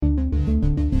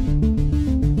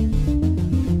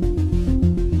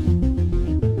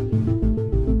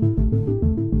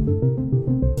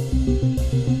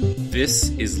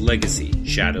This is Legacy,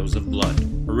 Shadows of Blood,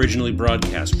 originally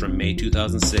broadcast from May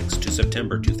 2006 to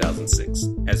September 2006,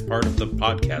 as part of the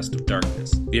Podcast of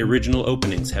Darkness. The original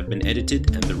openings have been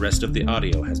edited and the rest of the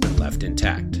audio has been left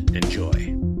intact.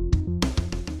 Enjoy.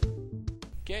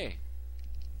 Okay,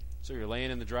 so you're laying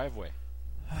in the driveway.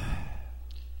 Well,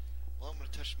 I'm going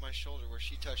to touch my shoulder where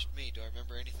she touched me. Do I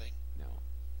remember anything? No.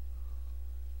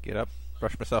 Get up,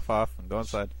 brush myself off, and go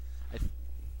inside.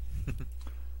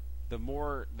 The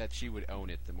more that she would own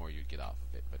it, the more you'd get off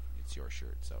of it. But it's your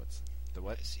shirt, so it's the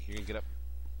what? You're gonna get up.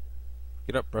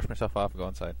 Get up, brush myself off, and go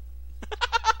inside.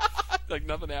 Like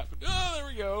nothing happened. Oh, there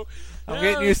we go. I'm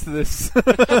getting used to this.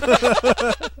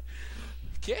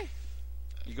 Okay.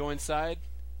 You go inside.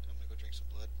 I'm gonna go drink some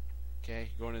blood. Okay.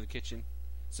 You go into the kitchen.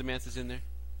 Samantha's in there.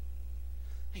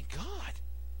 Thank God.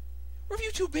 Where have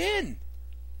you two been?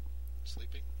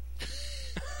 Sleeping.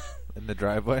 In the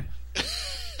driveway.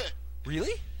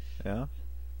 Really? Yeah.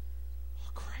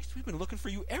 Oh, Christ, we've been looking for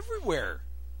you everywhere.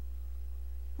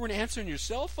 We weren't answering your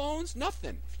cell phones.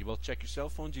 Nothing. If you both check your cell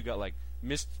phones, you got like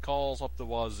missed calls up the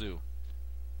wazoo.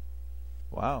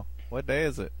 Wow. What day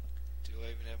is it? Do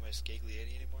I even have my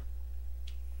Scaglietti anymore?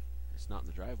 It's not in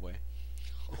the driveway.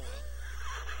 Oh well.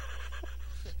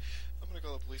 I'm gonna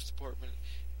call the police department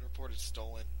and report it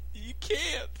stolen. You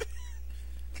can't.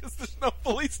 Because there's no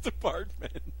police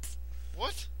department.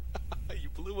 What? You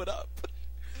blew it up.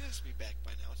 It has to be back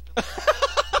by now.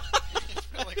 It's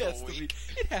been like a week.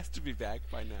 It has to be back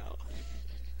by now.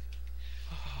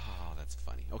 Oh, that's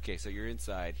funny. Okay, so you're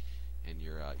inside, and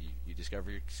you discover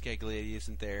your Scaglietti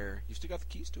isn't there. You still got the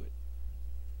keys to it.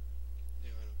 No,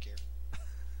 I don't care.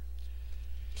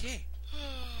 Okay.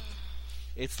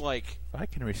 It's like... I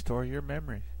can restore your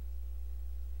memory.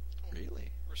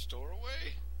 Really? Restore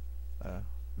away?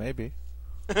 Maybe.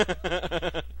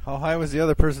 How high was the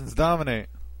other person's dominate?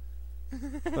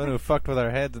 The one who fucked with our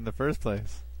heads in the first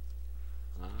place.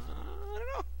 I don't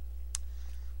know.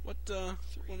 What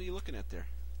are you looking at there?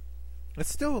 It's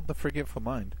still the forgetful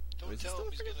mind. Don't tell him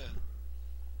he's gonna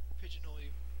pigeonhole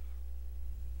you.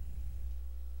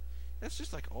 That's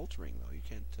just like altering, though. You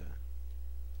can't...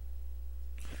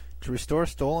 To restore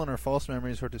stolen or false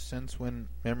memories, or to sense when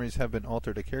memories have been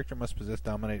altered, a character must possess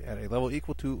dominate at a level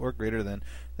equal to or greater than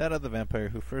that of the vampire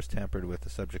who first tampered with the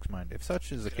subject's mind. If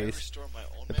such is the case,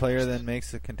 the player then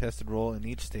makes a contested roll in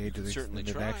each stage of the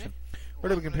extended action. Where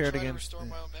do we compare it against? Restore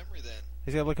my own memory, then.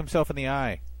 He's got to look himself in the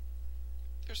eye.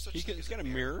 He's got a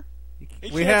mirror. He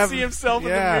we can't have, see himself in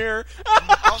the mirror.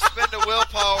 I'll spend a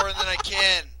willpower and then I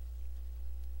can.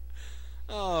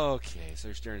 Okay, so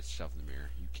you're staring at yourself in the mirror.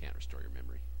 You can't restore your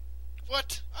memory.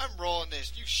 What? I'm rolling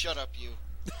this. You shut up, you.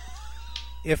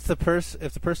 If the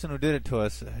person who did it to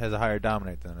us has a higher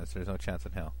dominate than us, there's no chance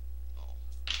in hell. Oh.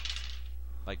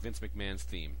 Like Vince McMahon's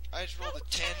theme. I just rolled a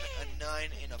 10, a 9,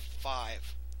 and a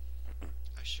 5.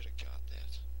 I should have got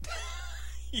that.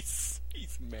 He's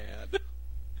mad.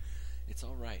 It's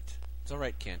all right. It's all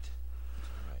right, Kent.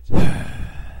 It's all right.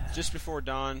 Just before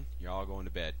dawn, you're all going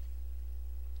to bed.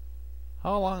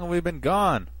 How long have we been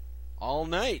gone? All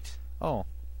night. Oh,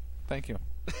 thank you.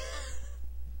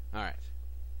 All right.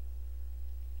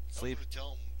 Sleep. I'm going to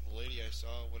tell him the lady I saw,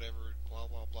 whatever, blah,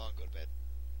 blah, blah, and go to bed.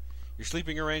 Your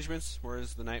sleeping arrangements,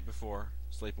 whereas the night before,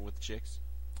 sleeping with the chicks?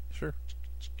 Sure.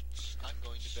 I'm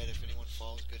going to bed. If anyone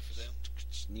falls, good for them.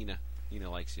 Nina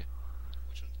likes you.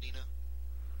 Which one's Nina?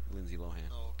 Lindsay Lohan.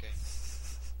 Oh, okay.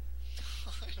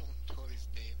 I don't know these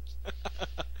names.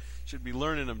 Should be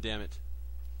learning them, damn it.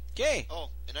 Okay. Oh,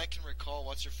 and I can recall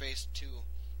what's-her-face to,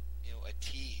 a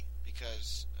T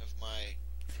because of my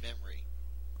memory.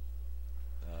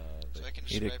 So I can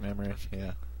describe Edic memory, perfectly.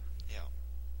 yeah. Yeah.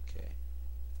 Okay.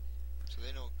 So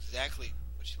they know exactly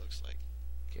what she looks like.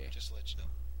 Okay. Just to let you know.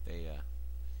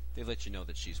 They let you know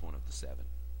that she's one of the 7.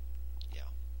 Yeah.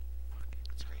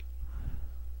 That's great.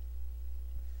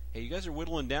 Hey, you guys are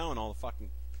whittling down all the fucking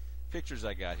pictures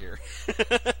I got here.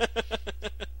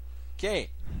 Okay.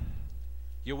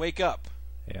 You wake up.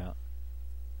 Yeah.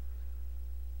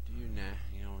 Do you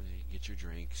get your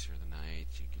drinks for the night,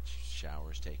 you get your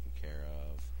showers taken care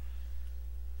of.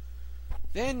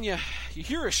 Then you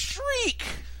hear a scream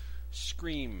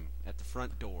at the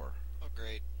front door. Oh,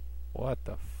 great. What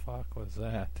the fuck was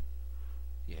that?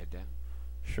 You head down.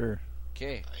 Sure.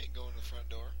 Okay. I ain't going to the front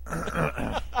door.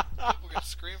 People can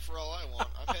scream for all I want.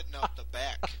 I'm heading out the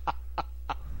back.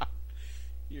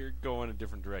 You're going a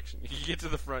different direction. You get to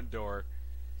the front door,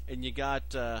 and you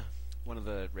got one of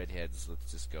the redheads.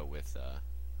 Let's just go with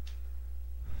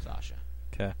Sasha.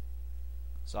 Okay.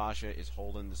 Sasha is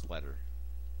holding this letter.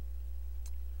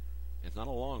 It's not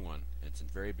a long one. It's in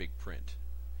very big print.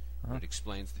 Uh-huh. It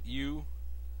explains that you,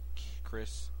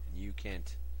 Kris, and you,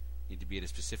 Kent, You need to be at a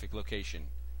specific location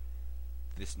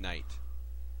this night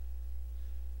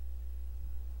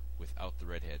without the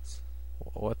redheads.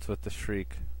 What's with the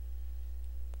shriek?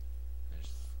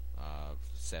 There's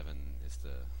 7 is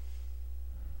the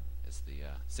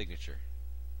signature.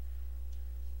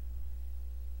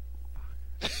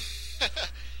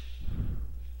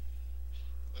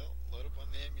 Well, load up on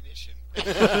the ammunition.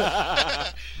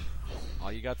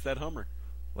 All you got's that Hummer.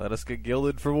 Let us get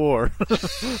gilded for war.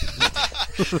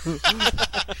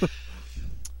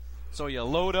 So you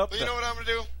load up. Well, you know what I'm going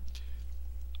to do?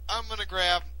 I'm going to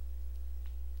grab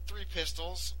 3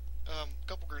 pistols, a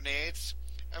couple grenades.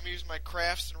 I'm going to use my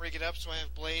crafts and rig it up so I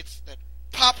have blades that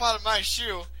pop out of my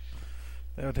shoe.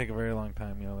 That would take a very long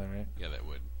time, right? Yeah, that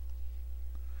would.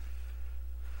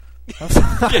 I'm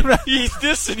sorry. He's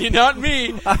dissing you, not me.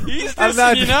 He's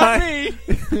dissing you, not me.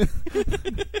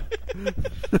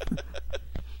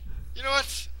 You know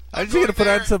what? I'm just going to put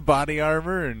on some body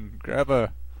armor and grab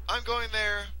a... I'm going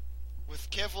there with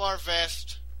Kevlar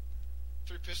vest,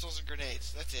 3 pistols and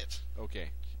grenades. That's it. Okay.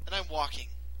 And I'm walking,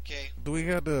 okay? Do we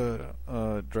got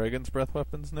Dragon's Breath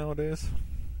weapons nowadays?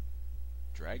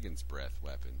 Dragon's Breath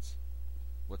weapons?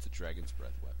 What's a Dragon's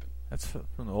Breath weapon? That's from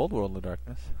the old World of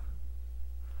Darkness.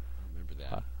 I remember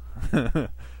that.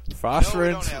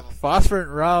 Phosphorant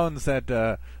rounds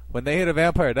that when they hit a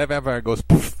vampire, that vampire goes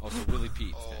poof. Also, Willie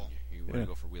Pete. You want to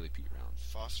go for Willie Pete rounds.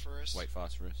 Phosphorus? White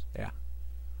phosphorus? Yeah.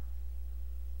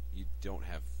 You don't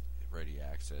have ready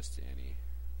access to any.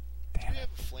 Do we have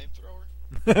a flamethrower?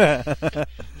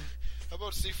 How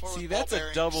about C4 See, with that's ball a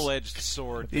bearings? double-edged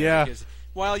sword. There, Yeah. because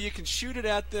while you can shoot it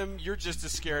at them, you're just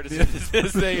as scared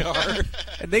as they are.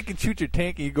 And they can shoot your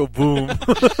tank and you go boom.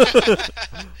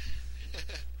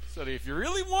 So if you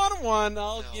really want one,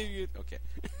 I'll give you... Okay.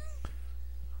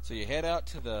 So you head out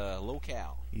to the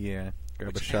locale. Yeah.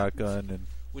 Grab a shotgun and...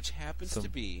 Which happens to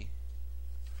be...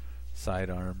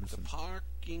 sidearms. The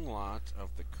parking lot of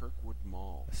the Kirkwood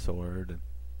Mall. A sword and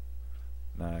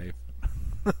knife.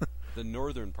 The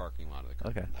northern parking lot of the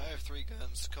Kirkwood Mall. I have 3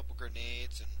 guns, a couple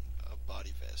grenades, and a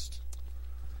body vest.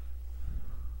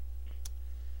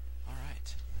 All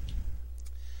right.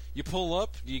 You pull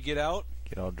up. Do you get out?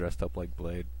 Get all dressed up like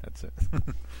Blade. That's it.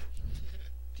 Do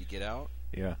you get out?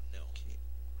 Yeah. No.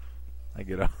 I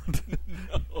get out.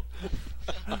 No.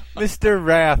 Mr.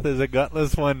 Wrath is a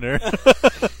gutless wonder.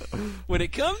 When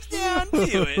it comes down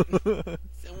to it,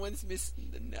 someone's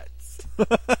missing the nuts.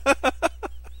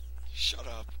 Shut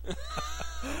up.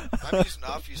 I'm using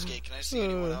obfuscate. Can I see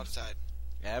anyone outside?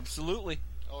 Absolutely.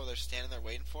 Oh, they're standing there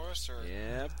waiting for us? Or?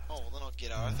 Yep. Oh, well, then I'll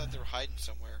get out. I thought they were hiding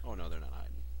somewhere. Oh, no, they're not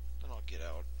hiding. Then I'll get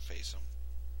out, face them.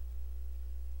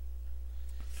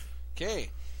 Okay.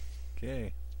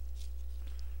 Okay.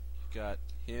 Got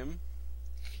him.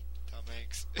 Tom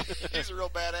Hanks. He's a real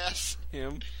badass.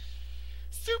 Him.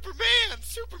 Superman!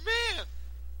 Superman!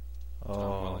 Tom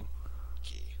Oh. Welling.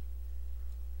 Okay.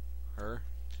 Her.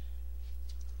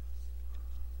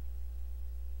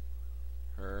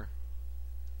 Her.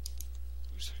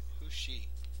 Who's she?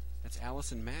 That's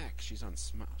Allison Mack. She's on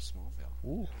Smallville.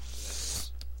 Ooh.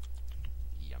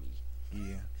 Yummy.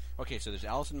 Yeah. Okay, so there's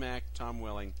Allison Mack, Tom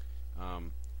Welling,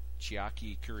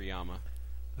 Chiaki Kuriyama,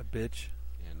 A bitch.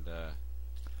 and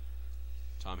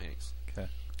Tom Hanks. Okay.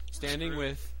 Standing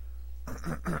with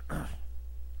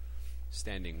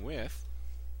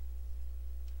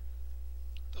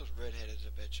Those redheaded, I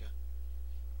betcha.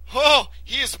 Oh!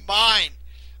 He is mine!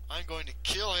 I'm going to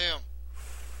kill him.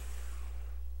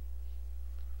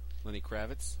 Lenny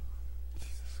Kravitz,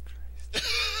 Jesus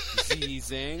Christ. Z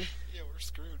Zhang, Yeah, we're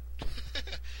screwed.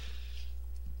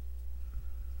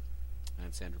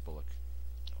 and Sandra Bullock.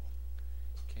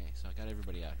 Okay, so I got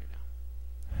everybody out here now.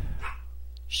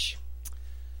 Shh.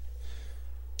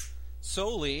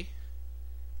 Soli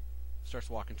starts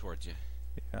walking towards you.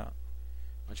 Yeah. Why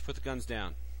don't you put the guns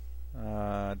down?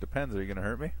 Depends. Are you going to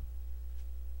hurt me?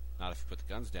 Not if you put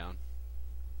the guns down.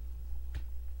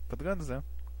 Put the guns down.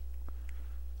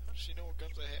 How does she know what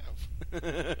guns I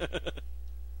have?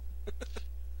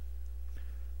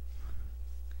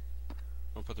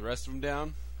 Want to put the rest of them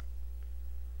down?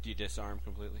 Do you disarm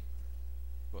completely?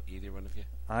 Well, either one of you?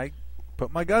 I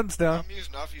put my guns down. I'm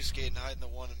using obfuscate and hiding the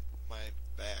one in my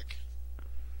back.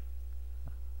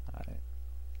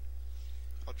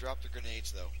 I'll drop the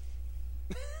grenades, though.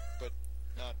 But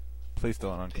not... Please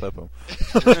don't unclip them.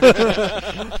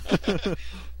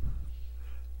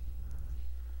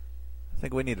 I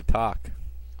think we need to talk.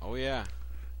 Oh, yeah.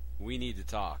 We need to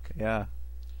talk. Yeah.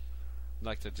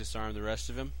 Like to disarm the rest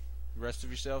of him? The rest of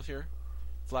yourselves here?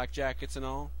 Flak jackets and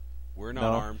all? We're not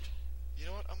No. armed. You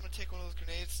know what? I'm going to take one of those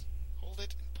grenades, hold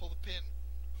it, and pull the pin.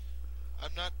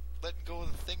 I'm not letting go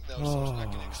of the thing, though, so it's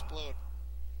not going to explode.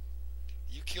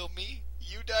 You kill me,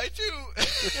 you die too.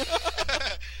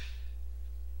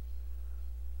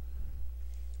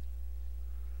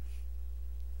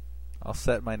 I'll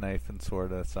set my knife and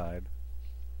sword aside.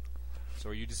 So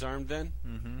are you disarmed then?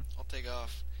 Mm-hmm. I'll take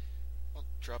off. I'll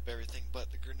drop everything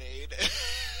but the grenade.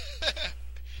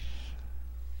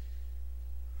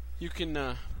 You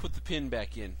can put the pin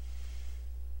back in.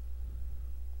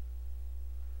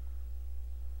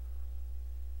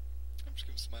 I'm just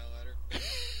going to smile at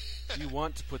her. You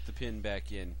want to put the pin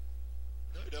back in.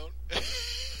 No, I don't.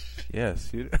 Yes,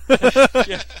 you.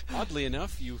 Yeah. Oddly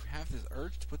enough, you have this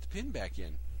urge to put the pin back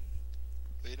in.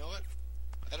 But you know what?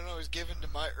 I don't always give in to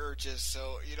my urges,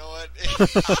 so you know what?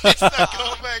 It's not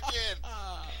going back in.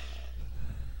 Now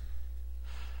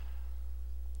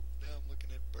I'm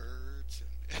looking at birds and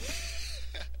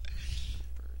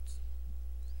Birds.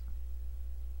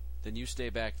 Then you stay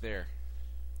back there.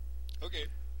 Okay.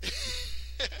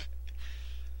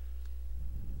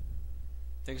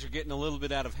 Things are getting a little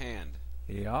bit out of hand.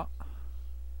 Yeah.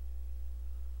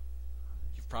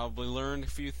 You've probably learned a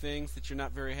few things that you're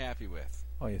not very happy with.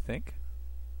 Oh, you think?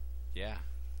 Yeah,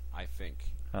 I think.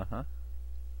 Uh-huh.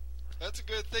 That's a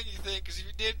good thing you think, because if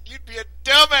you didn't, you'd be a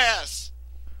dumbass.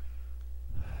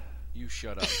 You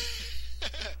shut up.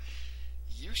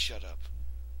 You shut up.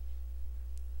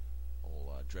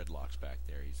 Old Dreadlock's back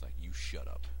there. He's like, you shut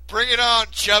up. Bring it on,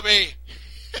 chubby.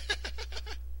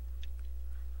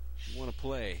 You want to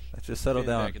play? Let's just settle Pin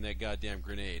down. back in that goddamn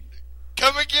grenade.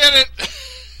 Come and get it.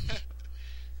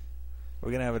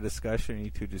 We're going to have a discussion. You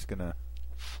two just going to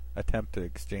attempt to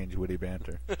exchange witty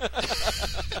banter.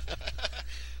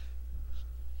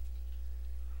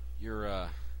 Your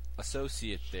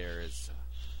associate there is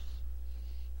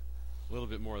a little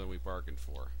bit more than we bargained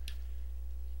for.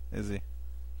 Is he?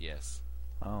 Yes.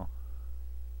 Oh.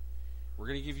 We're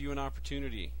going to give you an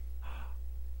opportunity.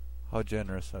 How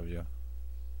generous of you.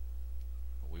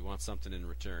 But we want something in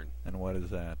return. And what is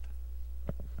that?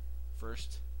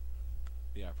 First,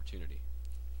 the opportunity.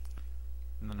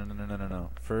 No.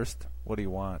 First, what do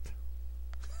you want?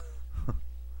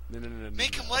 No.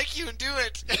 Make him like you and do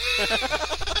it.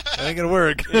 That ain't gonna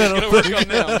work. Yeah, it's gonna work on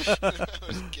them. I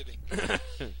was kidding.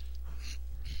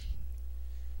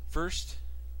 First,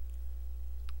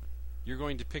 you're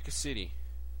going to pick a city.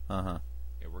 Uh-huh.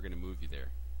 And we're going to move you there.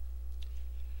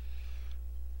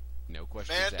 No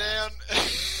questions Man asked. down.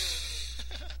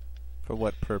 For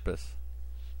what purpose?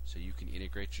 So you can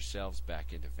integrate yourselves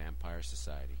back into vampire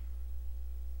society.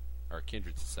 Or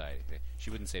kindred society. She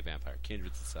wouldn't say vampire.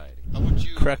 Kindred society. How would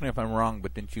you... Correct me if I'm wrong,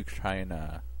 but didn't you try and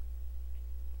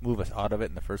move us out of it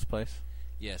in the first place?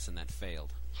 Yes, and that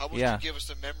failed. How would you give us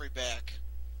the memory back?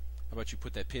 How about you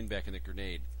put that pin back in the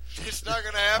grenade? It's not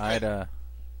going to happen.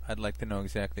 I'd like to know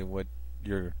exactly what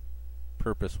your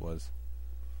purpose was.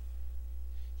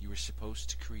 You were supposed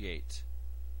to create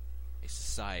a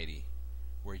society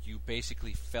where you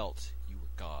basically felt you were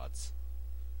gods.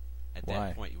 At Why?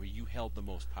 that point, where you held the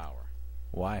most power.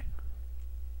 Why?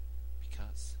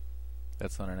 Because.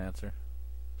 That's not an answer.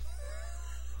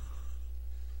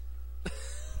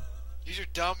 You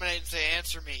should dominate and say,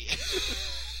 answer me.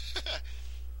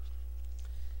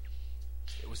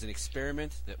 It was an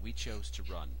experiment that we chose to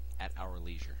run at our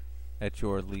leisure. At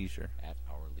your leisure. At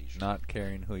our leisure. Not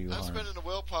caring who you I'm harm. spending the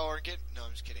willpower and getting... No,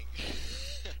 I'm just kidding.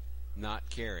 Not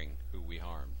caring who we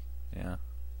harmed. Yeah.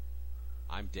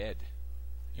 I'm dead.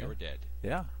 You're dead.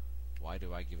 Yeah. Why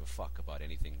do I give a fuck about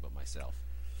anything but myself?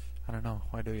 I don't know.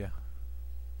 Why do you?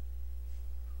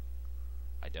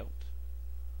 I don't.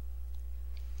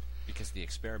 Because the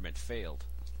experiment failed.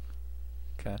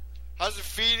 Okay. How does it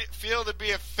feel to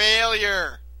be a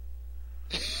failure?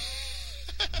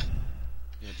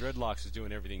 Dreadlocks is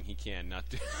doing everything he can not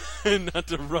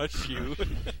to rush you.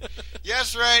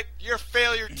 Yes, right. You're a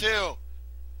failure too.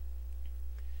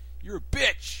 You're a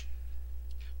bitch.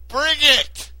 Bring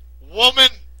it, woman.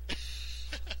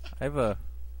 I've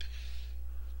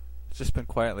just been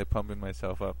quietly pumping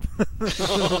myself up. Why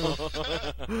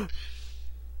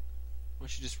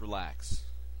don't you just relax?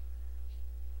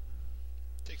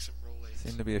 Take some Rolaids.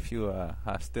 Seem to be a few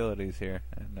hostilities here,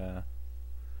 and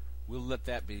we'll let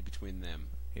that be between them.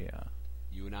 Yeah.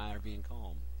 You and I are being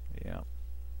calm. Yeah.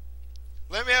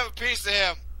 Let me have a piece of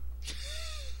him.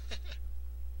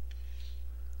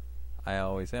 I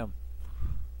always am.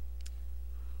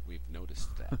 We've noticed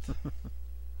that.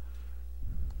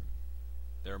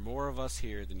 There are more of us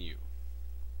here than you.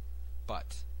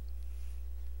 But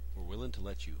we're willing to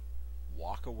let you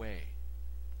walk away.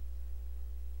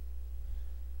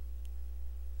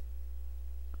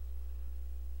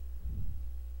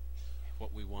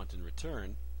 What we want in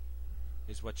return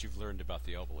is what you've learned about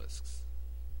the obelisks.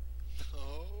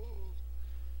 Oh.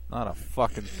 Not a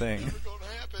fucking thing. Never gonna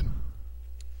happen.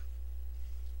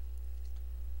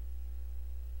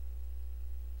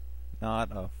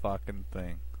 Not a fucking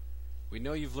thing. We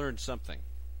know you've learned something.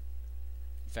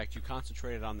 In fact, you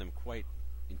concentrated on them quite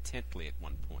intently at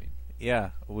one point.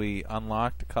 Yeah, we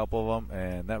unlocked a couple of them,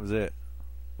 and that was it.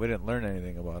 We didn't learn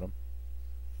anything about them.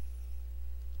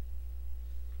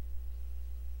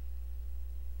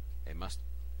 They must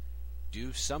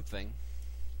do something.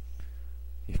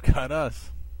 You've got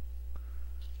us.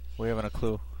 We haven't a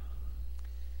clue.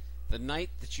 The night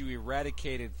that you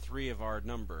eradicated 3 of our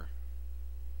number,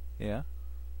 Yeah?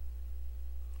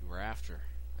 you were after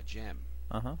a gem.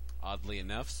 Uh-huh. Oddly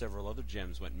enough, several other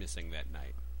gems went missing that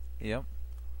night. Yep.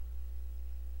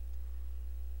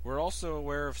 We're also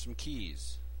aware of some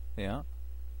keys. Yeah.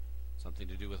 Something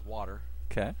to do with water.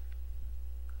 Okay.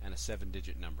 And a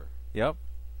 7-digit number. Yep.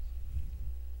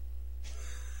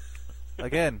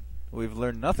 Again, we've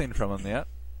learned nothing from them yet.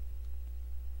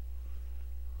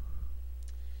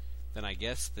 Then I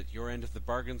guess that your end of the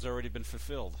bargain's already been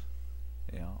fulfilled.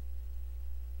 Yeah.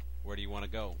 Where do you want to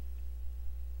go?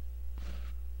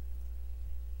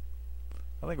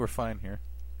 I think we're fine here.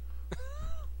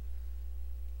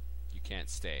 You can't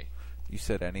stay. You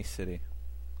said any city.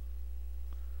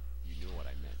 You knew what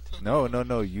I meant.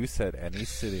 No. You said any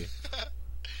city.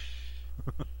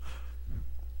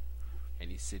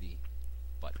 Any city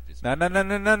but this.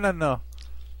 No.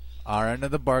 Our end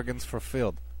of the bargain's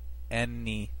fulfilled.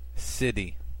 Any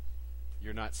city.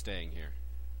 You're not staying here.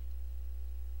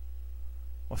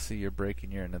 Well, see, you're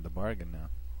breaking your end of the bargain now.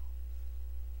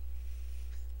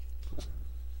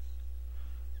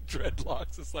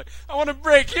 Dreadlocks is like, I want to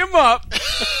break him up.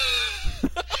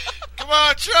 Come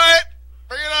on, try it.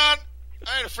 Bring it on.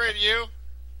 I ain't afraid of you.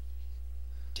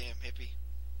 Damn hippie.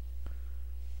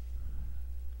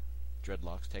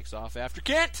 Dreadlocks takes off after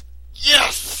Kent.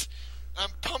 Yes! I'm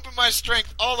pumping my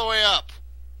strength all the way up.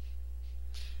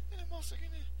 And I'm also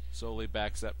gonna... Slowly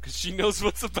backs up because she knows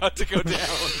what's about to go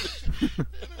down. And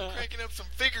I'm cranking up some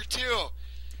figure, too.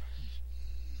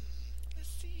 Let's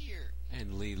see here.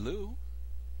 And Lee Lou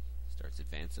starts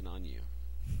advancing on you.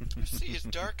 Let's see, it's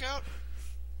dark out.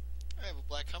 I have a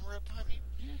black Hummer up behind me.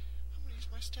 Yeah. I'm gonna use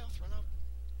my stealth.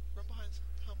 Run behind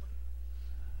the Hummer.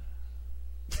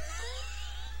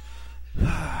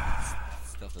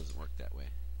 Stealth doesn't work that way.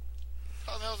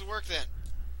 How the hell does it work then?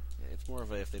 Yeah, it's more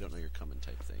of a if they don't know you're coming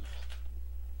type thing.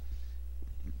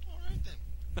 Alright then.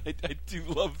 I do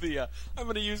love the, I'm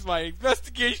going to use my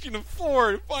investigation of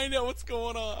 4 to find out what's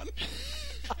going on.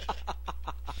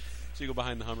 So you go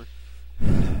behind the Hummer. I'm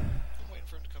waiting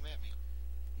for him to come at me.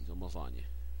 He's almost on you.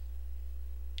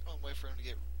 I'm waiting for him to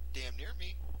get damn near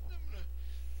me. I'm gonna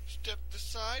step to the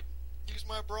side, use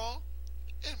my brawl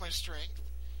and my strength,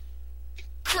 and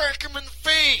crack him in the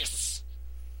face!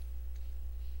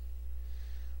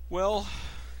 Well,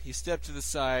 you step to the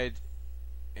side,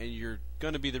 and you're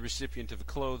going to be the recipient of a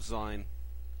clothesline,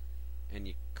 and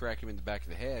you crack him in the back of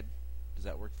the head. Does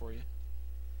that work for you?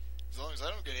 As long as I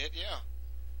don't get hit, yeah.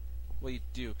 Well, you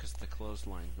do, because of the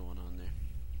clothesline going on there.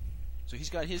 So he's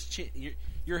got his chin.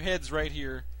 Your head's right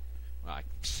here. Well,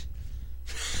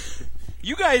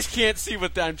 you guys can't see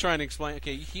what I'm trying to explain.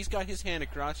 Okay, he's got his hand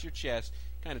across your chest,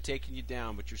 kind of taking you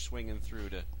down, but you're swinging through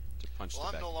to punch the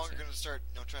back. Well, I'm no of his longer head. going to start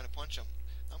trying to punch him.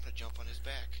 I'm going to jump on his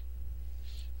back.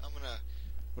 I'm going to...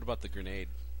 What about the grenade?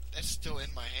 That's still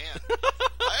in my hand.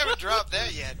 I haven't dropped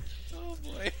that yet. Oh,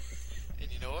 boy.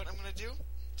 And you know what I'm going to do?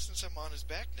 Since I'm on his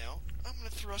back now, I'm going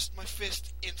to thrust my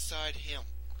fist inside him.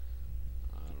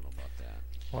 I don't know about that.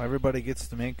 Well, everybody gets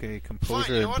to make a composure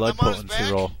Fine, you know and what? blood I'm on his potency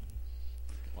back. roll.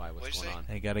 Why? What'd What's you going say? on?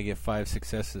 They got to get 5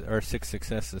 successes or 6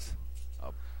 successes.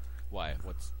 Oh, why?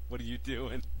 What are you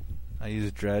doing? I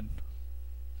use dread.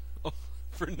 Oh,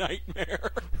 for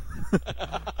nightmare.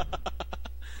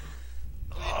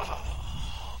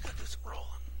 Oh, got this rolling.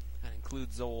 That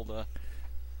includes old. That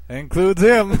includes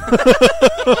him.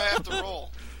 What do I have to roll?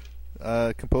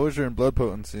 Composure and blood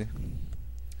potency.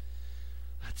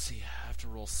 Let's see. I have to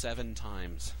roll 7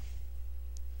 times.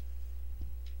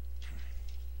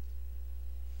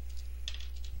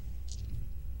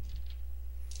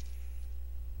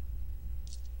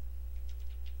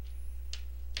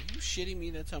 Are you shitting me?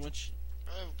 That's how much.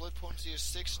 I have a blood potency of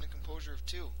 6 and a composure of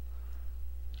 2.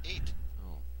 8.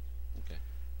 Oh, okay.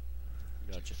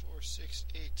 Gotcha. 2, 4, 6,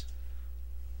 8.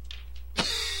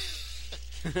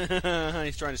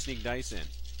 He's trying to sneak dice in.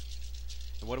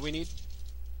 And what do we need?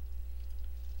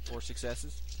 4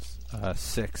 successes?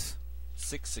 6.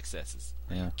 6 successes.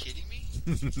 Are Yeah. you kidding me?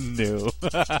 No.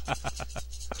 Fuck, I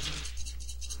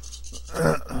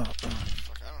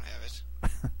don't have it.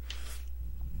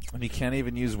 And you can't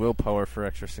even use willpower for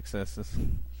extra successes.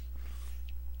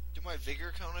 Do my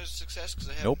vigor count as a success because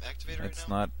I have Nope. them activated right It's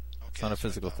now? not. Okay, It's not a that's what I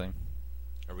physical thought. thing.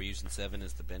 Are we using 7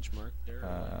 as the benchmark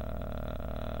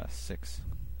there? 6.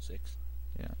 6?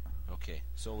 Yeah. Okay.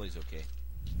 Solei's okay.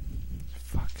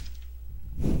 Fuck.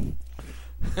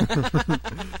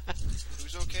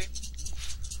 Who's okay?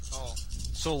 Oh.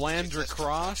 Solandra That's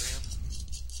Cross. tough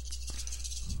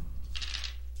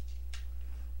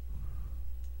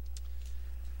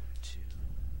 2,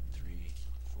 3,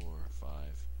 4, 5,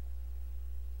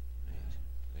 8.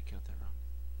 Did I count that wrong?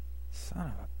 Son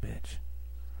of a bitch.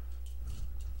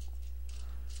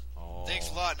 Oh. Thanks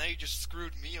a lot. Now you just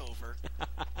screwed me over.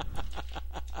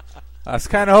 I was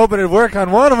kind of hoping it'd work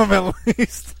on one of them at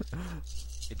least.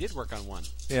 It did work on one.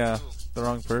 Yeah, Ooh. the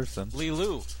wrong person. Li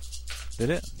Lu. Did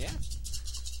it? Yeah.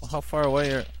 Well, how far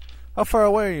away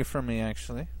are you from me,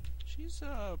 actually? She's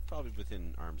probably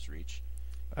within arm's reach.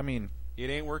 I mean, It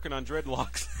ain't working on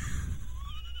dreadlocks.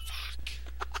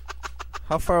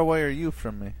 how far away are you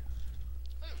from me?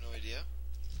 I have no idea.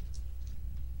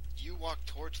 You walked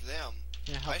towards them.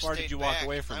 Yeah, how I far stayed did you walk back,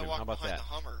 away and from I him? walked How about behind that? the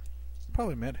Hummer.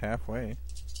 Probably met halfway.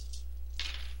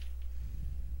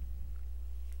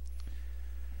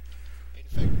 Ain't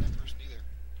affecting that person either.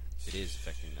 It is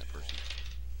affecting that person.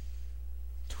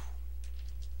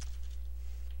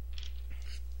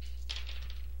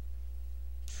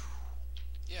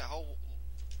 Yeah,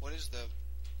 what is the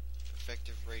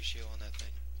effective ratio on that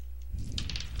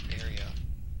thing? Area.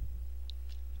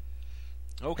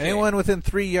 Okay. Anyone within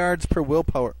 3 yards per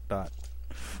willpower dot.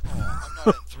 Oh, I'm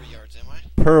not in 3 yards, am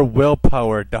I? Per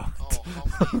willpower dot. Oh,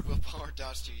 how many willpower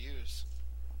dots do you use?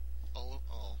 Oh,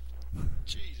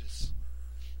 Jesus.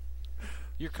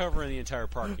 You're covering the entire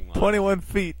parking lot. 21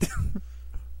 feet.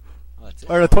 Oh, that's it.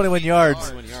 Or 21 yards.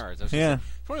 21 yards. I was Yeah. gonna say,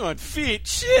 21 feet.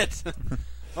 Shit.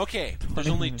 Okay. There's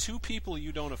only 2 people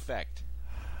you don't affect.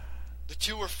 The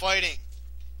two were fighting.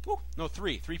 Woo. No,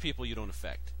 3. 3 people you don't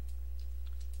affect.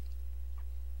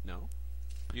 No.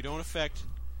 You don't affect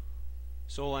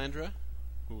Solandra,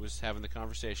 who was having the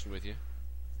conversation with you.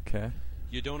 Okay.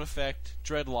 You don't affect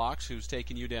Dreadlocks, who's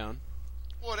taking you down.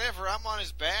 Whatever, I'm on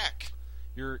his back.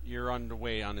 You're on the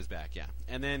way on his back, yeah.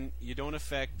 And then you don't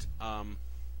affect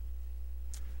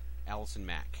Allison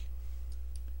Mack.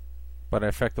 But I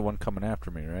affect the one coming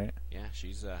after me, right? Yeah,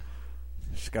 she's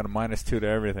She's got a -2 to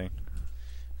everything.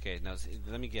 okay. Now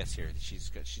let me guess here. She's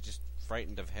just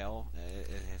frightened of hell.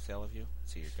 Has hell of you?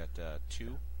 Let's see, you've got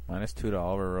 2. -2 to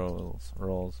all her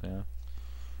rolls, yeah.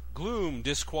 Gloom,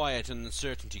 disquiet, and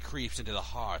uncertainty creeps into the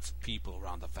hearts of people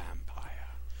around the vampire.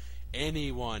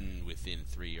 Anyone within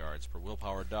 3 yards per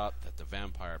willpower dot that the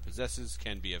vampire possesses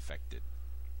can be affected.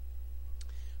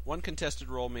 One contested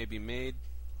roll may be made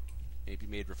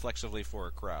reflexively for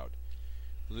a crowd.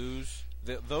 Those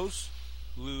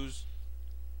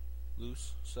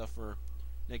suffer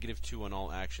 -2 on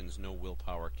all actions. No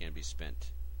willpower can be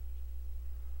spent.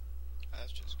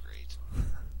 That's just great.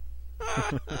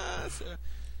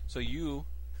 So you've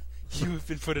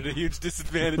been put at a huge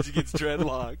disadvantage against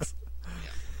Dreadlocks.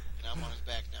 Yeah. And I'm on his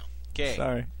back now. Okay,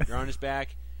 Sorry. you're on his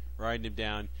back, riding him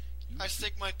down. I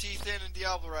stick my teeth in and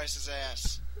Diablo Rice's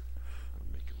ass.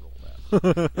 I'll make you roll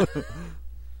that.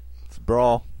 It's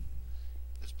brawl.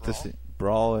 This To brawl. see,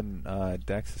 brawl and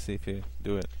Dex to see if you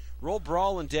do it. Roll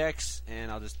Brawl and Dex,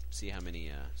 and I'll just see how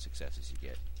many successes you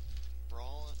get.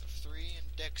 Brawl of 3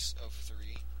 and Dex of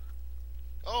 3.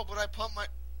 Oh, but I pumped my...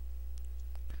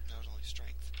 That was only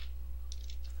strength.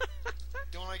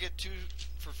 Don't I get 2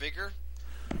 for vigor?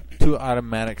 2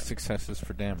 automatic successes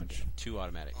for damage. 2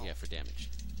 automatic, Oh. yeah, for damage.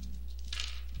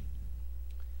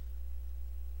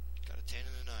 Got a 10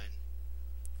 and a 9.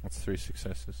 That's 3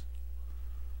 successes.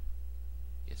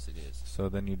 Yes, it is. So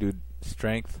then you do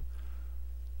strength.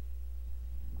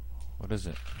 What is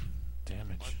it?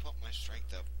 Damage. Well, I pumped my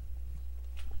strength up.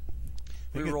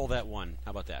 Reroll that 1. How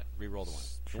about that? Reroll the 1.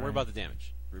 Don't worry about the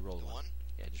damage. Reroll the The 1. 1?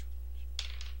 Yeah, just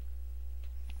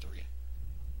 3.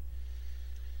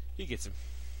 he gets him.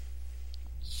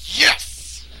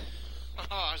 Yes!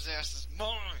 Oh, his ass is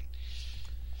mine!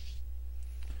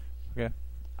 Okay.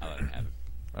 I'll let him have him.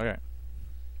 Okay.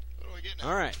 What do I get now?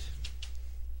 All right.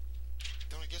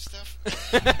 Don't I get stuff?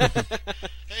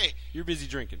 Hey, You're busy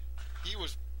drinking. he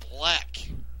was black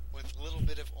with a little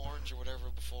bit of orange or whatever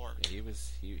before. Yeah,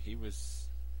 he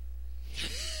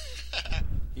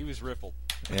was rippled.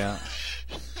 Yeah.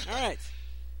 All right.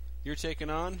 You're taking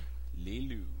on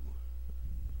Lilu.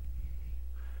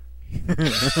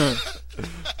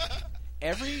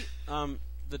 Every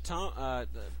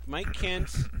Mike Kent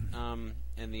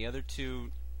and the other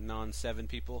 2 non-7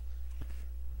 people,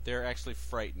 they're actually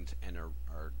frightened and are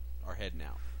heading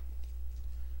out.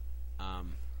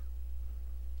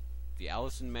 The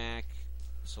Allison Mack,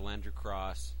 Solandra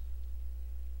Cross.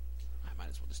 I might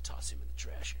as well just toss him in the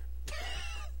trash here.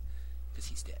 Because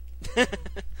he's dead. Lenny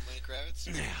Kravitz?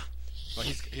 Yeah. Well,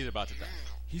 he's about to die.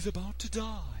 He's about to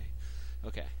die.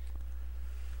 Okay.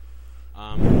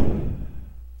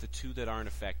 The two that aren't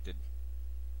affected,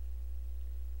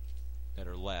 that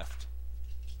are left,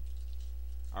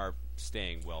 are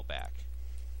staying well back.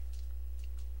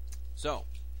 So,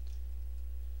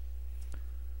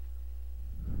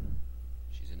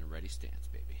 she's in a ready stance,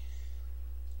 baby.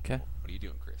 Okay. What are you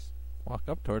doing, Chris? Walk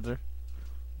up towards her.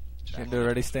 She's going to do a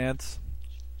ready stance.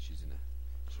 She's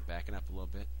backing up a little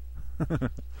bit.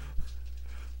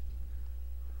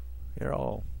 You're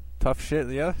all tough shit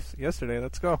yesterday.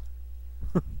 Let's go.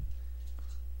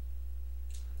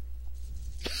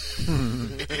 He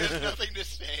has nothing to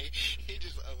say. He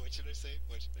just, what should I say?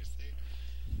 What should I say?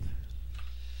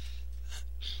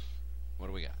 What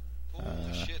do we got?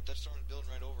 Holy shit, that storm's building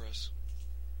right over us.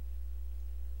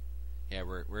 Yeah,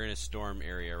 we're in a storm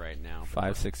area right now.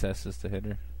 5 successes to hit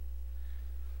her.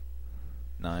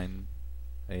 9,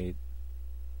 8,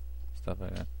 stuff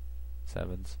like that.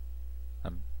 7s.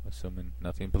 I'm assuming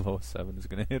nothing below a 7 is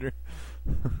going to hit her.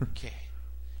 Okay.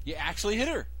 You actually hit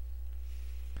her.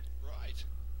 Right.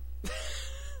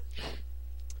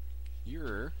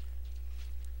 You're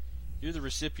the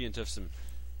recipient of some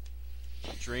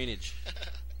drainage.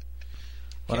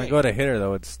 When I go to hit her,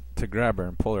 though, it's to grab her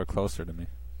and pull her closer to me.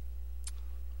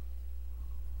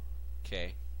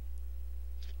 Okay.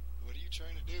 What are you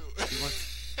trying to do?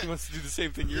 He wants to do the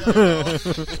same thing you're doing.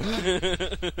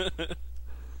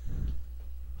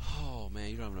 Oh, man,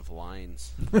 you don't have enough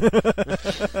lines. I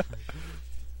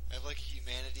have like a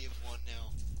humanity of 1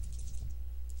 now.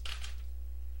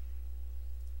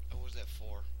 Oh, what was that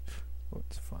 4? Oh,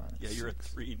 it's 5. Yeah, you're at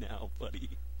 6. 3 now, buddy.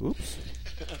 Oops.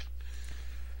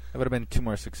 That would have been 2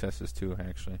 more successes, too,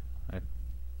 actually. I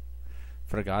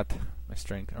forgot my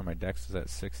strength, or my dex is at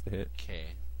 6 to hit.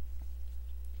 Okay.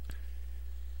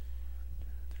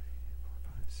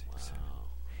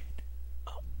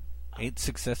 8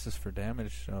 successes for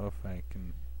damage, so if I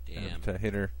can to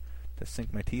hit her to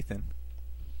sink my teeth in.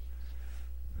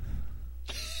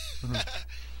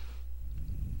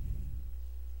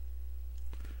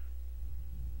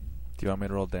 Do you want me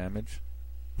to roll damage?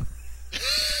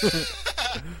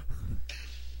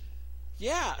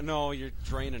 Yeah, no, you're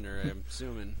draining her, I'm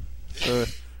assuming. So,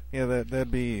 yeah,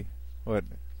 that'd be, what,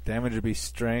 damage would be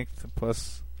strength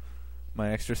plus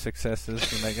my extra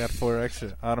successes, and I got 4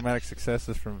 extra automatic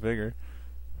successes from vigor.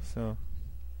 So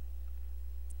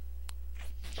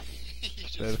you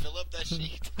just fill up that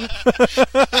sheet.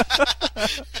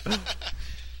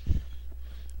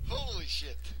 Holy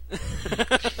shit.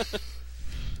 That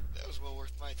was well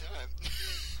worth my time.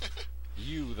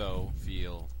 You, though,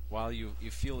 feel, while you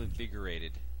feel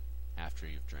invigorated after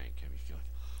you've drank. I mean, you feel like,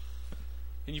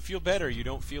 and you feel better. You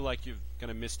don't feel like you're going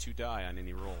to miss 2 die on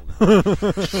any roll now.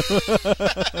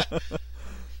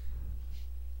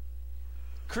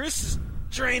 Chris is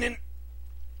draining.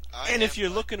 And if you're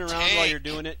looking around while you're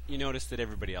doing it, you notice that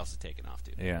everybody else is taking off,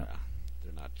 too. Yeah.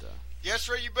 They're not... Yes,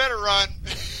 sir, you better run.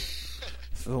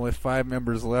 There's only 5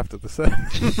 members left at the set.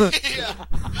 Yeah.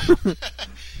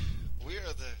 We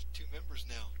are the 2 members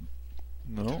now.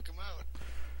 No. Took them out.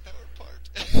 Now we're apart.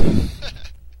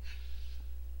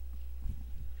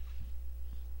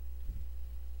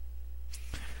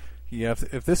 Yeah,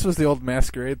 if this was the old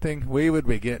masquerade thing, we would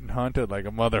be getting hunted like a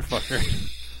motherfucker.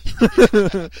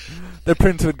 The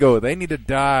prince would go, they need to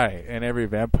die, and every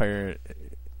vampire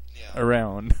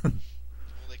around. Well,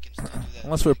 they can still do that.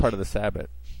 Unless we're part of the Sabbath.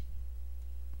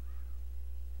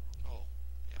 Oh,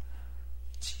 yeah.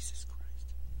 Jesus Christ.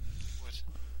 What?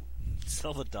 It's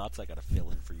all the dots I got to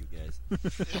fill in for you guys.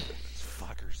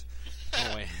 Fuckers.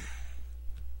 Oh, wait.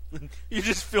 You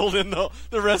just filled in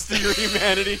the rest of your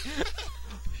humanity.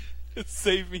 It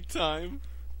saved me time.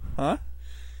 Huh?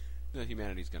 The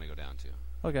humanity's going to go down, too.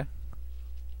 Okay.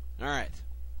 All right.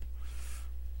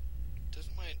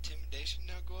 Doesn't my intimidation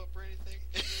now go up or anything?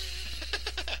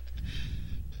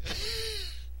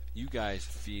 You guys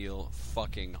feel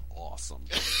fucking awesome.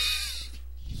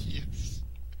 Yes.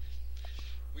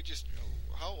 We just...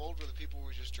 how old were the people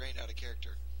we just drained out of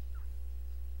character?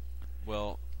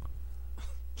 Well,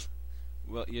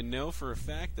 you know for a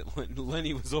fact that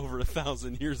Lenny was over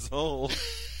 1,000 years old.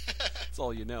 That's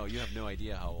all you know. You have no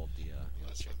idea how old the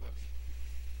chick was.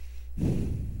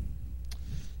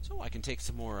 So I can take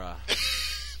some more...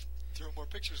 Throw more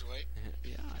pictures away.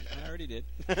 Yeah, I already did.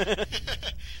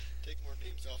 Take more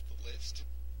names off the list.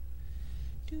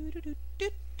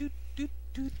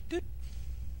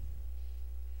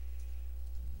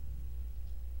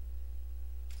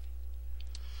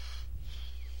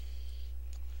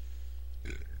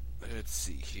 Let's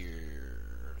see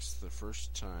here. It's the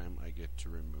first time I get to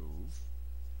remove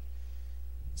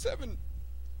seven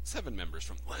members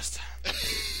from the list.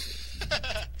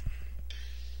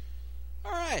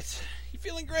 All right. You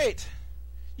feeling great?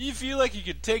 You feel like you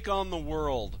could take on the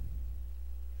world.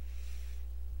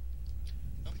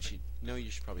 But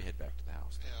you should probably head back to the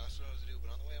house. Yeah, that's what I was going to do.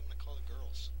 But on the way, I'm going to call the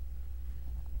girls.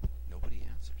 Nobody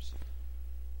answers.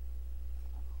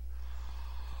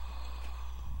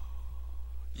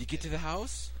 You get to the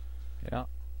house? Yeah.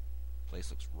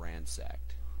 Place looks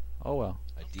ransacked. Oh, well.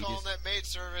 I'm calling that maid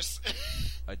service.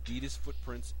 Adidas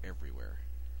footprints everywhere.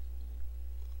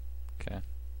 Okay.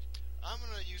 I'm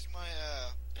going to use my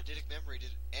eidetic memory.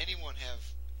 Did anyone have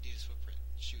Adidas footprint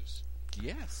shoes?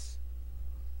 Yes.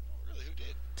 Oh, really? Who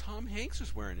did? Tom Hanks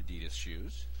was wearing Adidas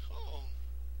shoes. Oh.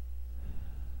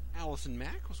 Allison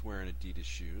Mack was wearing Adidas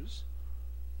shoes.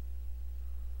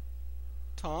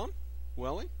 Tom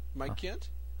Welling, Mike Kent,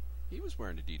 he was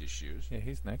wearing Adidas shoes. Yeah,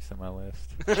 he's next on my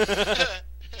list.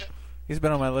 He's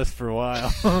been on my list for a while.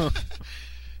 He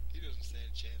doesn't stand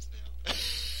a chance now.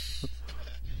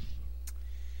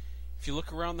 If you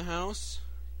look around the house,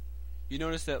 you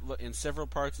notice that in several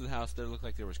parts of the house there looked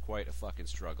like there was quite a fucking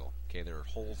struggle. Okay, there are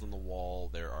holes in the wall.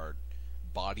 There are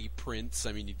body prints.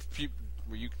 I mean,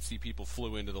 where you can see people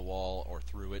flew into the wall or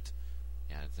through it.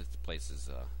 Yeah, this place is.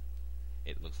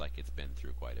 It looks like it's been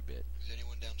through quite a bit. Is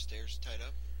anyone downstairs tied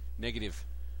up? Negative.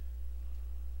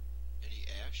 Any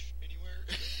ash anywhere?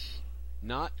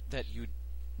 Not that you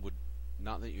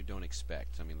don't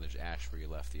expect. I mean, there's ash where you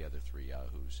left the other three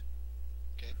yahoos.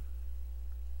 Okay.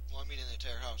 Well, I mean in the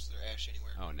entire house. Is there ash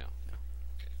anywhere? Oh, no.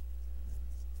 Okay.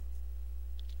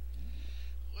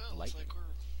 Well, looks like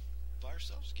we're by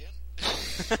ourselves again.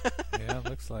 Yeah,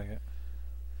 looks like it.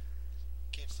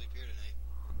 Can't sleep here tonight.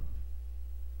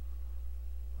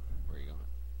 Where are you going?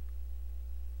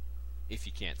 If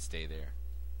you can't stay there.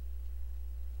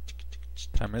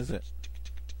 Time is it?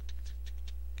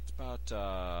 It's about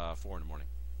 4 in the morning.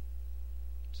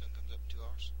 Sun comes up in 2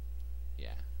 hours?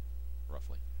 Yeah,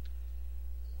 roughly.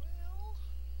 Well...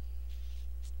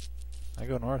 I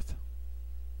go north.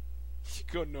 You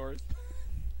go north?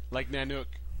 Like Nanook.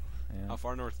 Yeah. How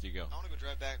far north do you go? I want to go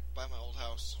drive back by my old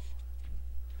house.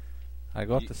 I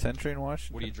go up to Century in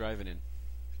Washington. What are you driving in?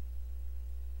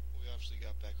 We obviously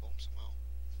got back home somehow.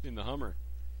 In the Hummer.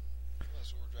 Well,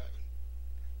 that's where we're driving.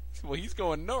 Well, he's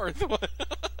going north. Oh. Well,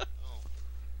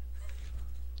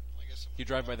 I guess I'm You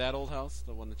drive by that old house?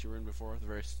 The one that you were in before?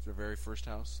 The very first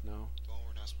house? No? The one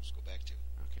we're not supposed to go back to.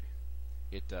 Okay.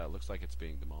 It looks like it's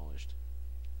being demolished.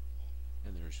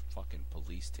 And there's fucking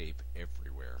police tape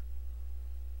everywhere.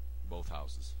 Both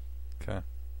houses. Okay.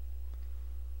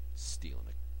 Stealing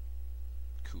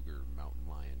a cougar, mountain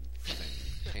lion,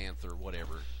 thing, panther,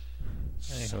 whatever.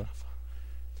 Anywho. Son of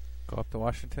Go up to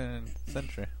Washington and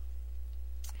Century.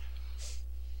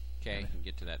 Okay, you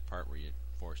get to that part where you're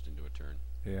forced into a turn.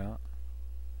 Yeah.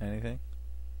 Anything?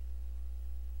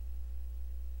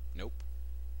 Nope.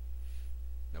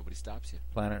 Nobody stops you.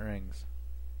 Planet Rings.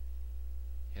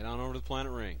 Head on over to the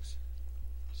Planet Rings.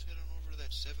 Let's head on over to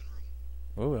that 7 room.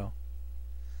 We will.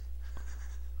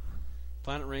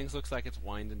 Planet Rings looks like it's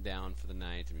winding down for the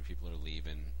night. I mean, people are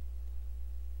leaving.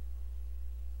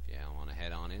 Yeah, I want to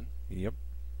head on in. Yep.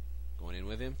 Going in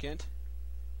with him, Kent?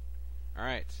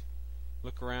 Alright.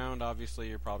 Look around. Obviously,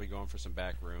 you're probably going for some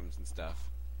back rooms and stuff.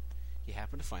 You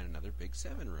happen to find another big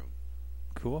 7 room.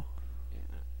 Cool.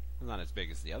 Yeah. It's not as big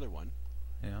as the other one,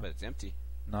 Yeah. but it's empty.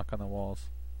 Knock on the walls.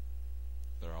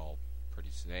 They're all pretty...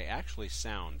 They actually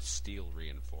sound steel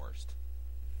reinforced.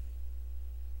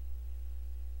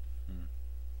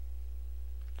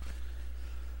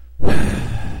 What the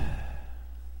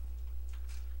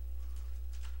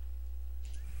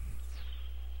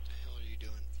hell are you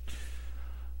doing?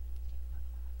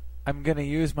 I'm going to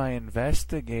use my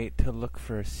investigate to look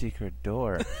for a secret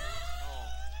door.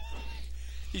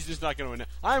 He's just not going to...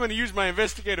 I'm going to use my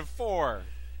investigative 4.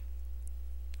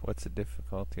 What's the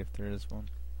difficulty if there is one?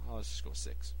 Oh, let's just go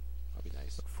 6. That'll be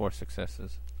nice. 4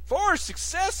 successes. 4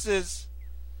 successes?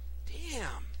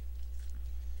 Damn.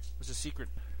 There's a secret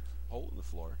hole in the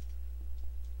floor.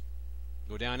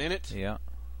 Go down in it. Yeah.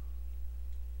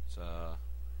 It's a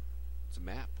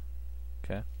map.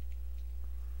 Okay.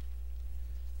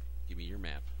 Give me your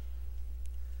map.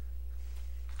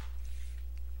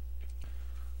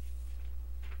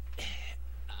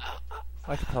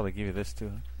 I could probably give you this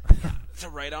too. Is it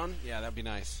right on? Yeah, that'd be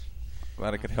nice.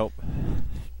 Glad I could help.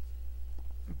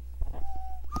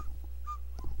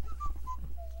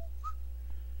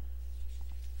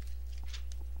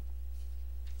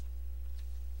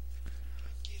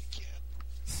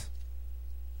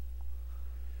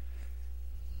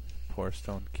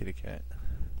 4-stone kitty cat.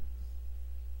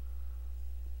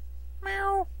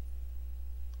 Meow.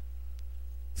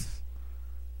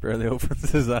 Barely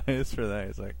opens his eyes for that.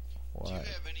 He's like, what? Do you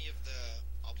have any of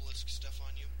the obelisk stuff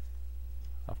on you?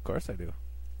 Of course I do. I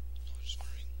was just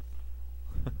wondering.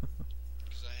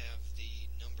 Because I have the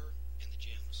number and the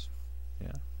gems.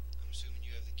 Yeah. I'm assuming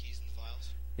you have the keys and the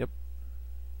files? Yep.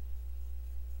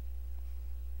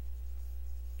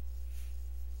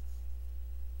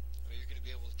 Oh, you're going to be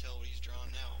able to tell what he's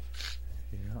drawn now.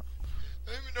 Yeah.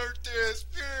 I'm an artist.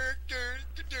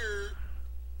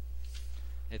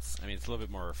 It's a little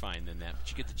bit more refined than that, but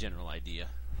you get the general idea.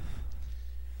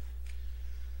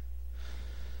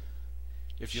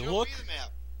 If you look, me the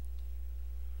map.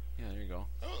 yeah, there you go.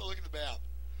 I want to look at the map.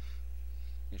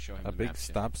 You show him A the big map,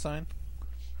 stop sign?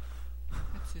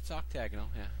 It's octagonal,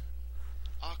 yeah.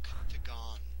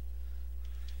 Octagon.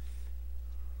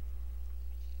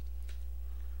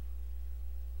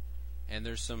 And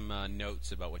there's some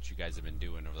notes about what you guys have been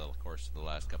doing over the course of the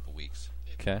last couple weeks.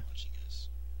 Okay. I'm going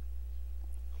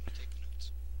to take the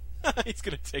notes. He's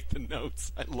gonna take the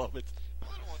notes. I love it. Well,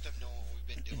 I don't want them knowing what we've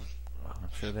been doing. Well, I'm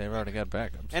sure they've already got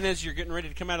backups. And as you're getting ready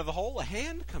to come out of the hole, a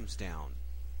hand comes down.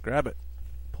 Grab it.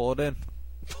 Pull it in.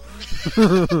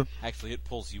 Actually, it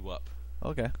pulls you up.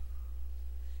 Okay.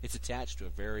 It's attached to a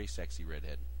very sexy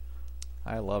redhead.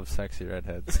 I love sexy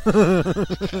redheads.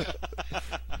 It's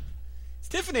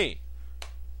Tiffany.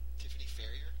 Tiffany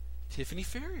Farrier? Tiffany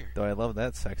Farrier. Though I love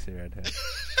that sexy redhead.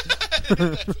 That's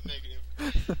a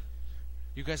negative.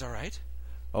 You guys all right?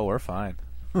 Oh, we're fine.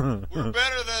 We're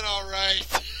better than all right.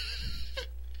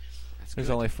 That's There's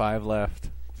good. only 5 left.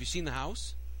 Have you seen the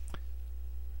house?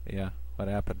 Yeah. What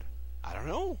happened? I don't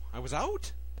know. I was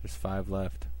out. There's 5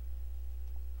 left.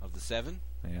 Of the 7?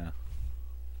 Yeah.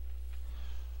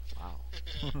 Wow.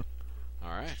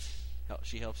 All right.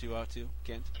 She helps you out too,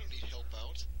 Kent? I don't need help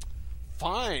out.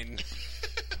 Fine.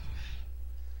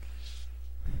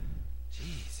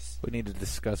 Jesus. We need to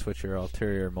discuss what your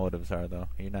ulterior motives are, though.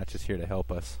 You're not just here to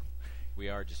help us. We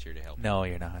are just here to help. No,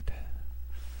 you're not.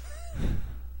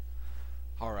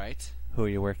 All right. Who are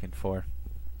you working for?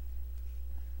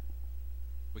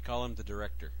 We call him the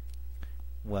director.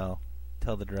 Well,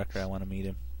 tell the director I want to meet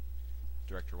him.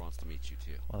 Director wants to meet you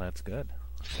too. Well, that's good.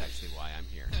 That's actually why I'm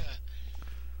here.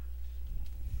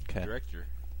 Okay. Director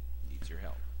needs your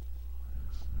help.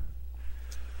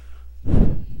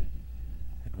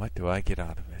 And what do I get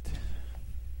out of it?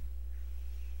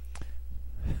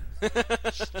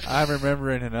 I'm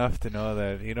remembering enough to know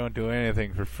that you don't do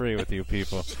anything for free with you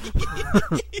people.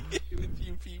 With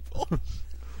you people.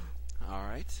 All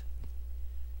right.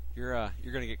 You're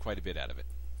going to get quite a bit out of it.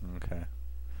 Okay.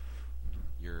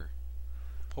 You're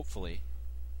hopefully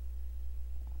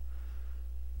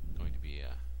going to be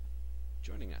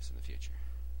joining us in the future.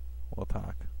 We'll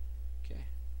talk. Okay.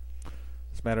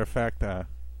 As a matter of fact, I'm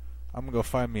going to go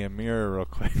find me a mirror real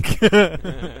quick.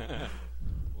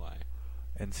 Why?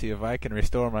 And see if I can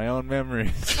restore my own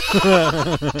memories.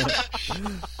 I'm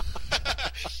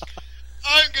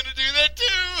gonna do that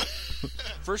too.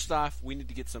 First off, we need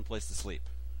to get someplace to sleep.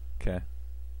 Okay.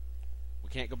 We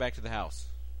can't go back to the house.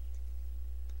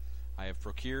 I have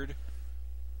procured.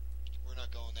 We're not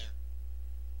going there.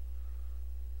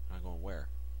 I'm going where?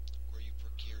 Where you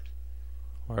procured.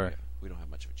 Where? We don't have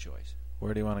much of a choice.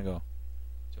 Where do you want to go?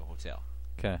 To a hotel.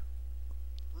 Okay.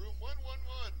 Room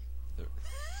 111.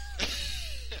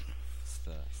 It's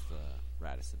the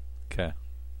Radisson. Okay.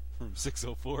 Room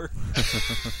 604. I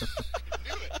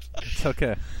knew it. It's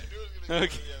okay. I knew it was gonna go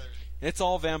Okay. together. It's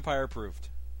all vampire proofed.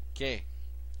 Okay.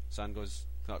 Sun goes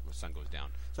down.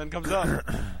 Sun comes up.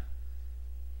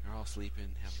 You're all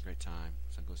sleeping, having a great time.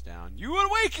 Sun goes down. You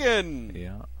awaken!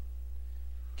 Yeah.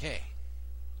 Okay.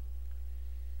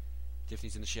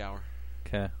 Tiffany's in the shower.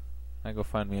 Okay. I go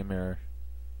find me a mirror.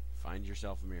 Find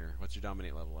yourself a mirror. What's your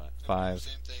dominate level at? 5.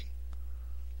 Same thing.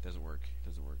 Doesn't work.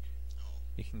 No.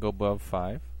 You can go above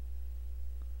 5.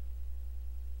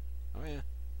 Oh, yeah.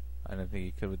 I don't think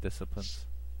you could with disciplines.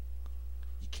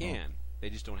 You can. They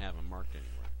just don't have them marked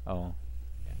anywhere. Oh.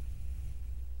 Yeah.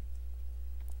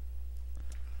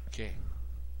 Okay.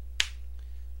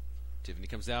 Tiffany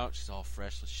comes out. She's all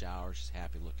fresh. Let's shower. She's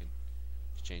happy looking.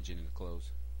 She's changing into clothes.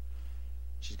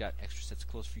 She's got extra sets of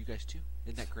clothes for you guys, too.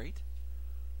 Isn't that great?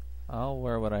 I'll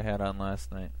wear what I had on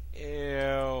last night.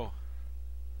 Ew.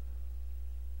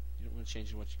 You don't want to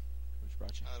change what she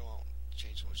brought you? I don't want to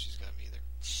change what she's got me either.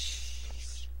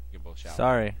 Jeez. You can both shower.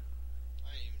 Sorry. I ain't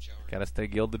even showered. Gotta stay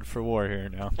gilded for war here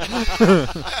now.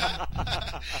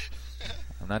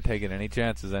 I'm not taking any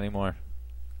chances anymore.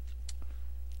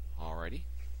 Alrighty.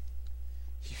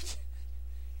 You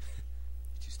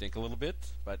two stink a little bit,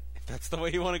 but That's the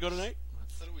way you want to go tonight?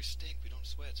 How do we stink? We don't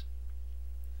sweat.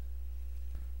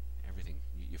 Everything.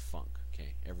 You funk,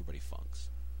 okay? Everybody funks.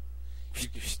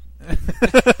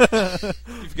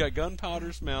 You've got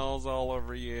gunpowder smells all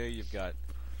over you. You've got...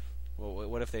 Well,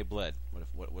 what if they bled?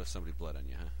 What if somebody bled on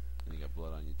you, huh? And you got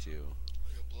blood on you, too.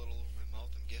 I got blood all over my mouth.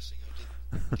 I'm guessing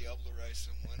I did Diablo-rize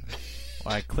someone.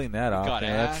 Well, I clean that off. Got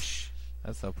ash.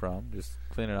 That's no problem. Just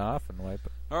clean it off and wipe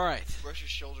it. All right. Brush your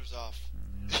shoulders off.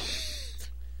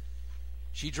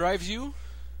 She drives you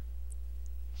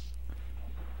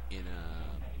in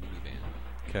a minivan.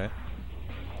 Okay.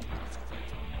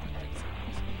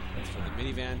 So the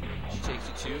minivan, she takes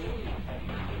you to